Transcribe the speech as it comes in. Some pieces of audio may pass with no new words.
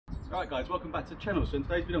Alright guys, welcome back to the channel. So in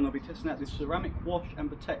today's video I'm going to be testing out this ceramic wash and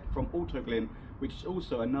protect from Autoglym, which is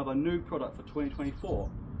also another new product for 2024.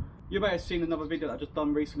 You may have seen another video that I've just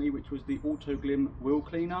done recently, which was the Autoglym wheel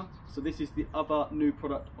cleaner. So this is the other new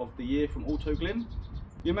product of the year from Autoglym.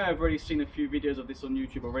 You may have already seen a few videos of this on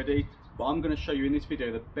YouTube already, but I'm going to show you in this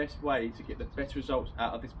video the best way to get the best results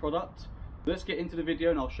out of this product. Let's get into the video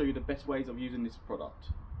and I'll show you the best ways of using this product.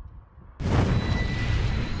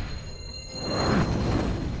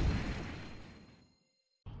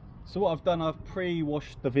 So what I've done, I've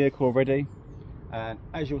pre-washed the vehicle already, and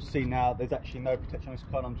as you'll see now, there's actually no protection on this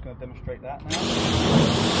car, and I'm just going to demonstrate that now.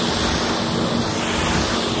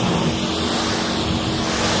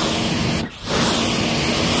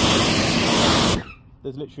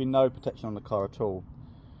 There's literally no protection on the car at all.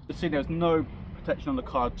 You see there's no protection on the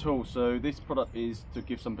car at all, so this product is to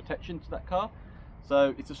give some protection to that car.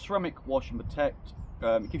 So it's a ceramic wash and protect.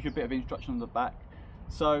 It gives you a bit of instruction on the back.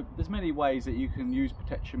 So there's many ways that you can use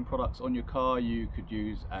protection products on your car. You could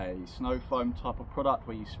use a snow foam type of product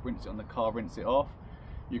where you rinse it on the car, rinse it off.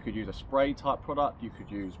 You could use a spray type product, you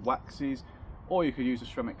could use waxes, or you could use a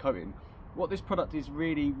ceramic coating. What this product is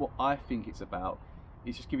really, what I think it's about,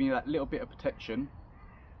 is just giving you that little bit of protection,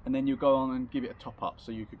 and then you go on and give it a top up.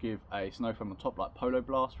 So you could give a snow foam on top, like Polo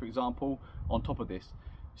Blast for example, on top of this.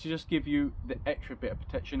 So just give you the extra bit of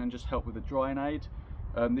protection and just help with the drying aid.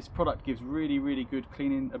 This product gives really good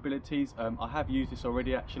cleaning abilities. I have used this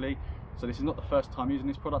already actually, so this is not the first time using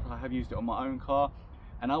this product. I have used it on my own car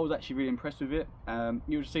and I was actually really impressed with it.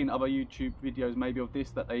 You've seen other YouTube videos maybe of this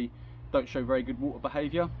that they don't show very good water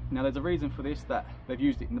behaviour. Now there's a reason for this, that they've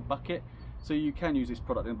used it in the bucket, so you can use this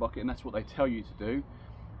product in the bucket and that's what they tell you to do.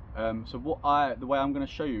 So the way I'm going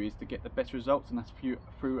to show you is to get the best results, and that's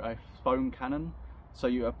through a foam cannon. So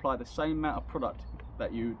you apply the same amount of product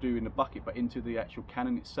that you do in the bucket but into the actual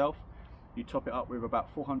cannon itself. You top it up with about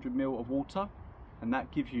 400 ml of water, and that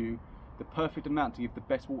gives you the perfect amount to give the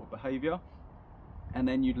best water behaviour. And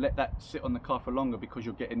then you let that sit on the car for longer because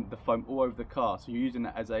you're getting the foam all over the car, so you're using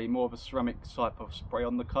that as a more of a ceramic type of spray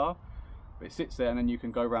on the car. But it sits there and then you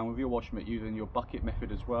can go around with your wash mitt using your bucket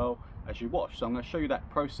method as well as you wash. So I'm going to show you that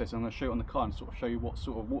process, and I'm going to show you on the car and sort of show you what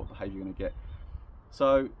sort of water behaviour you're going to get.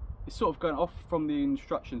 So it's sort of going off from the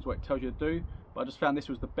instructions what it tells you to do, but I just found this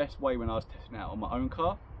was the best way when I was testing it out on my own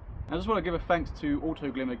car. And I just want to give a thanks to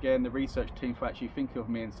Autoglym again, the research team, for actually thinking of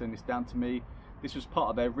me and sending this down to me. This was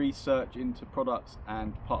part of their research into products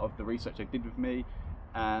and part of the research they did with me,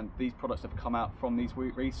 and these products have come out from these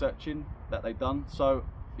researching that they've done. So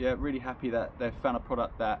yeah, really happy that they've found a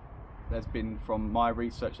product that has been from my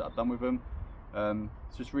research that I've done with them.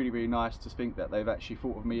 It's just really nice to think that they've actually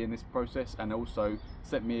thought of me in this process, and also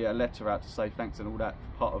sent me a letter out to say thanks and all that for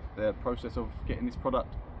part of the process of getting this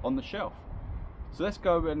product on the shelf. So let's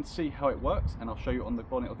go and see how it works, and I'll show you on the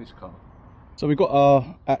bonnet of this car. So we've got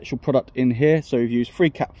our actual product in here. So we've used 3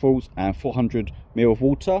 capfuls and 400 ml of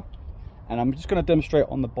water, and I'm just going to demonstrate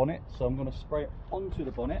on the bonnet. So I'm going to spray it onto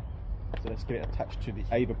the bonnet. So let's get it attached to the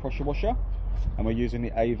Ava pressure washer, and we're using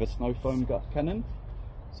the Ava snow foam gut cannon.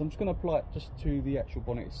 So I'm just going to apply it just to the actual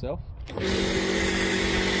bonnet itself.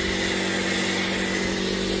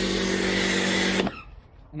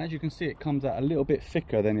 And as you can see, it comes out a little bit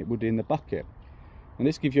thicker than it would in the bucket. And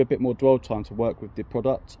this gives you a bit more dwell time to work with the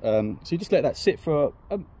product. So you just let that sit for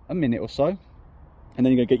a minute or so, and then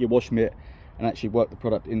you're going to get your wash mitt and actually work the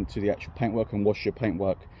product into the actual paintwork and wash your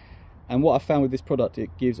paintwork. And what I found with this product, it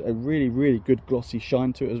gives a really good glossy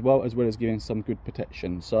shine to it as well as giving some good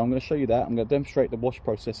protection. So I'm going to show you that. I'm going to demonstrate the wash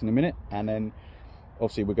process in a minute, and then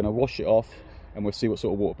obviously we're going to wash it off and we'll see what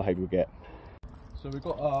sort of water behaviour we get. So we've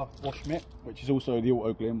got our wash mitt, which is also the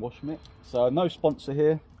Autoglym wash mitt. So no sponsor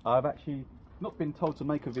here. I've actually not been told to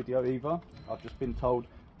make a video either. I've just been told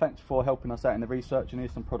thanks for helping us out in the research, and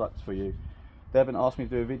here's some products for you. They haven't asked me to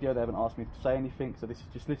do a video, they haven't asked me to say anything, so this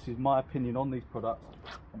is my opinion on these products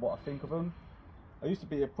and what I think of them. I used to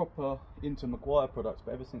be a proper into Maguire products,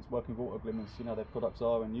 but ever since working with Autoglym and seeing how their products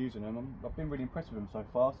are and using them, I've been really impressed with them so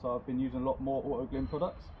far, so I've been using a lot more Autoglym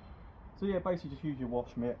products. So yeah, basically just use your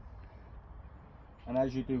wash mitt, and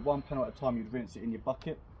as you do one panel at a time, you'd rinse it in your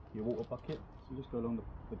bucket, your water bucket. So just go along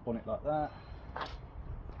the bonnet like that.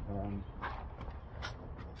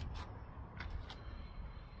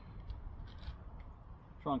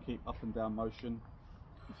 Try and keep up and down motion.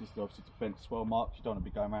 This is obviously to prevent swell marks. You don't want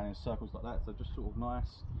to be going around in circles like that, so just sort of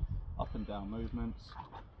nice up and down movements.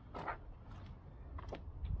 So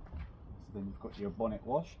then you've got your bonnet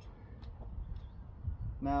washed.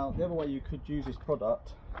 Now the other way you could use this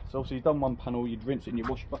product, so obviously you've done one panel, you'd rinse it in your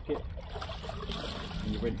wash bucket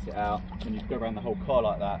and you rinse it out, and you go around the whole car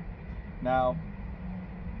like that. Now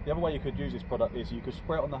The other way you could use this product is you could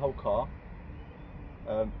spray it on the whole car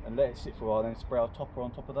and let it sit for a while, and then spray our topper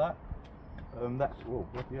on top of that. Whoa,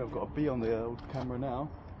 yeah, I've got a bee on the old camera now.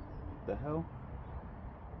 What the hell?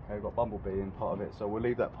 Okay, we've got Bumblebee in part of it, so we'll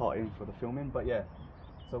leave that part in for the filming. But yeah,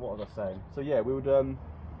 so what was I saying? So yeah, we would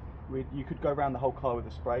you could go around the whole car with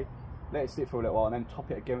the spray, let it sit for a little while, and then top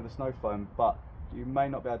it again with the snow foam. But you may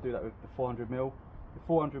not be able to do that with the 400ml. The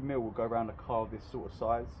 400ml will go around a car of this sort of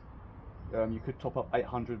size. You could top up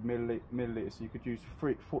 800 millilitres, so you could use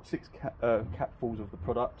 6 capfuls of the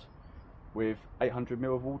product with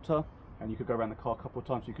 800ml of water, and you could go around the car a couple of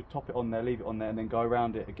times. You could top it on there, leave it on there, and then go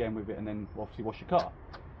around it again with it, and then obviously wash your car.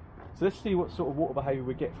 So let's see what sort of water behaviour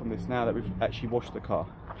we get from this now that we've actually washed the car.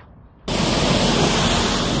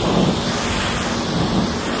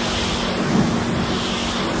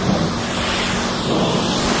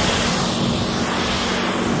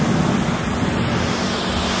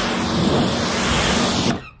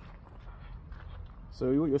 So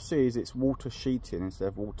what you'll see is it's water sheeting instead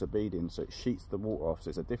of water beading, so it sheets the water off, so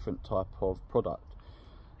it's a different type of product.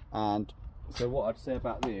 And so what I'd say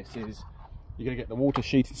about this is you're going to get the water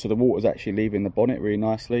sheeting, so the water's actually leaving the bonnet really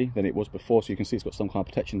nicely than it was before, so you can see it's got some kind of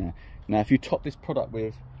protection there. Now if you top this product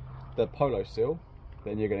with the polo seal,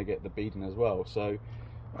 then you're going to get the beading as well. So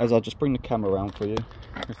as I'll just bring the camera around for you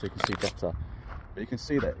so you can see better, but you can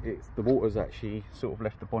see that the water's actually sort of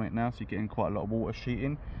left the bonnet now, so you're getting quite a lot of water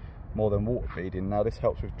sheeting, more than water beading. Now this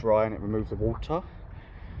helps with drying, it removes the water.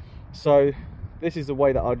 So this is the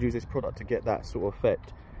way that I'd use this product to get that sort of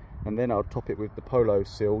effect, and then I'll top it with the polo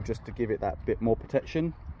seal just to give it that bit more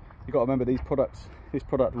protection. You've got to remember this product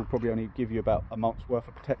will probably only give you about a month's worth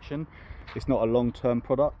of protection. It's not a long-term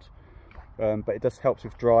product, but it just helps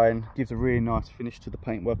with drying, gives a really nice finish to the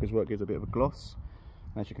paintwork as well. It gives a bit of a gloss,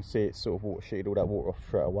 and as you can see it's sort of water sheeted all that water off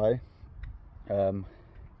straight away.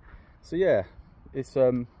 So yeah, it's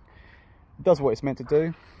does what it's meant to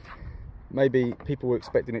do. Maybe people were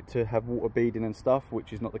expecting it to have water beading and stuff,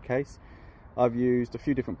 which is not the case. I've used a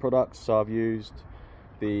few different products, so I've used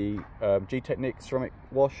the G-Technic ceramic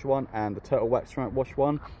wash one and the Turtle Wax ceramic wash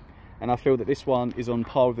one, and I feel that this one is on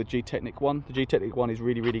par with the G-Technic one. The G-Technic one is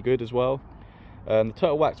really good as well. The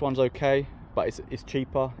Turtle Wax one's okay, but it's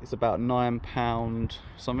cheaper. It's about £9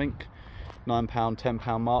 something, £9,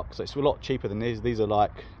 £10 mark, so it's a lot cheaper than these. These are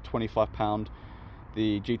like £25.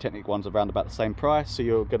 The G-Technic one's around about the same price, so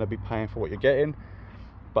you're going to be paying for what you're getting.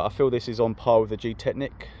 But I feel this is on par with the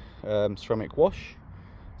G-Technic ceramic wash.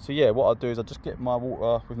 So yeah, what I'll do is I'll just get my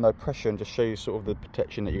water with no pressure and just show you sort of the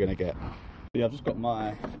protection that you're going to get. Yeah, I've just got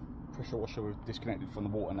my pressure washer disconnected from the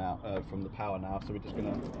water now, from the power now, so we're just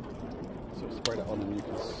going to sort of spray that on and you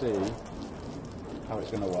can see how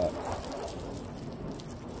it's going to work.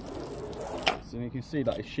 So you can see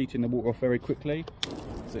that it's sheeting the water off very quickly,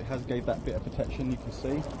 so it has gave that bit of protection. You can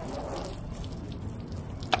see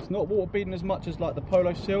it's not water beading as much as like the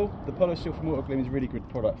polo seal. The polo seal from Autoglym is a really good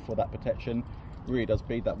product for that protection. It really does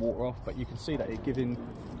bead that water off, but you can see that it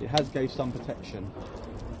has gave some protection.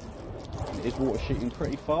 And it is water sheeting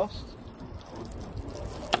pretty fast.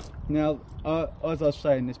 Now as I was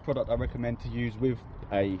saying, this product I recommend to use with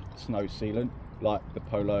a snow sealant like the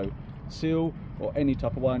polo seal or any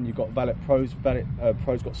type of one. You've got Pro's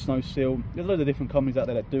got snow seal. There's loads of different companies out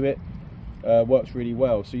there that do it. Works really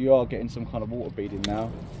well, so you are getting some kind of water beading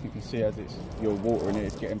now. You can see as your water in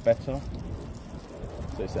it's getting better,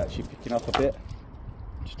 so it's actually picking up a bit.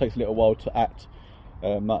 It just takes a little while to act,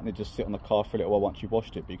 might need to just sit on the car for a little while once you've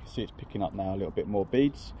washed it, but you can see it's picking up now a little bit more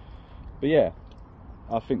beads. But yeah,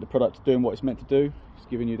 I think the product's doing what it's meant to do. It's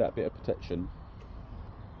giving you that bit of protection.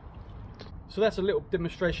 So that's a little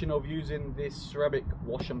demonstration of using this ceramic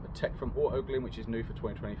wash and protect from Autoglym, which is new for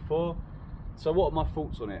 2024. So what are my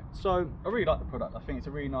thoughts on it? So I really like the product. I think it's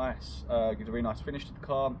a really nice, gives a really nice finish to the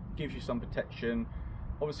car, gives you some protection.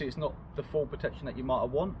 Obviously it's not the full protection that you might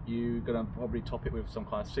want. You're gonna probably top it with some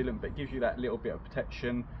kind of sealant, but it gives you that little bit of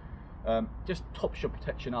protection. Just tops your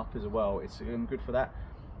protection up as well. It's good for that.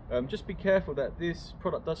 Just be careful that this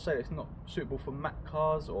product does say it's not suitable for matte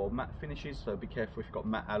cars or matte finishes, so be careful if you've got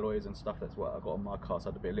matte alloys and stuff. That's what I've got on my car, so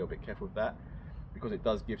I had to be a little bit careful with that, because it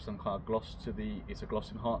does give some kind of gloss to it's a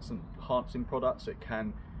gloss enhancing product, so it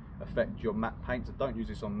can affect your matte paint. So don't use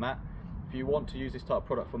this on matte. If you want to use this type of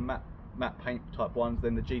product for matte paint type ones,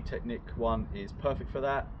 then the G-Technic one is perfect for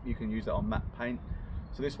that. You can use that on matte paint.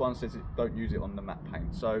 So this one says don't use it on the matte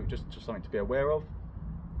paint, so just something to be aware of.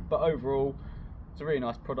 But overall, it's a really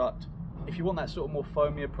nice product. If you want that sort of more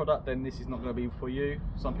foamier product, then this is not going to be for you.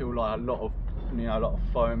 Some people like a lot of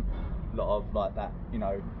foam, a lot of like that,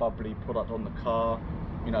 bubbly product on the car,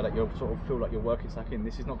 that you'll sort of feel like you're working stuck in.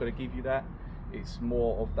 This is not going to give you that. It's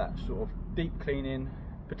more of that sort of deep cleaning,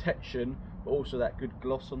 protection, but also that good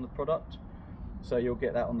gloss on the product. So you'll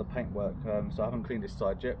get that on the paintwork. So I haven't cleaned this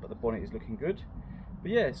side yet, but the bonnet is looking good.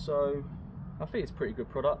 But yeah, so I think it's a pretty good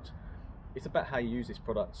product. It's about how you use this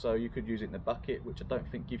product. So you could use it in a bucket, which I don't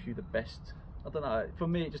think gives you the best, I don't know, for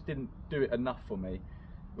me it just didn't do it enough for me.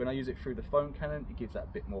 When I use it through the foam cannon, it gives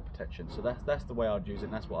that bit more protection. So that's the way I'd use it,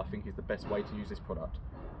 and that's what I think is the best way to use this product.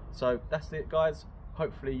 So that's it guys,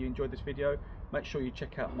 hopefully you enjoyed this video. Make sure you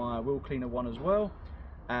check out my wheel cleaner one as well.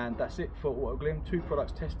 And that's it for Autoglym, 2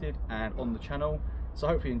 products tested and on the channel. So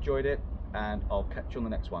hopefully you enjoyed it, and I'll catch you on the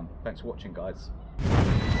next one. Thanks for watching guys.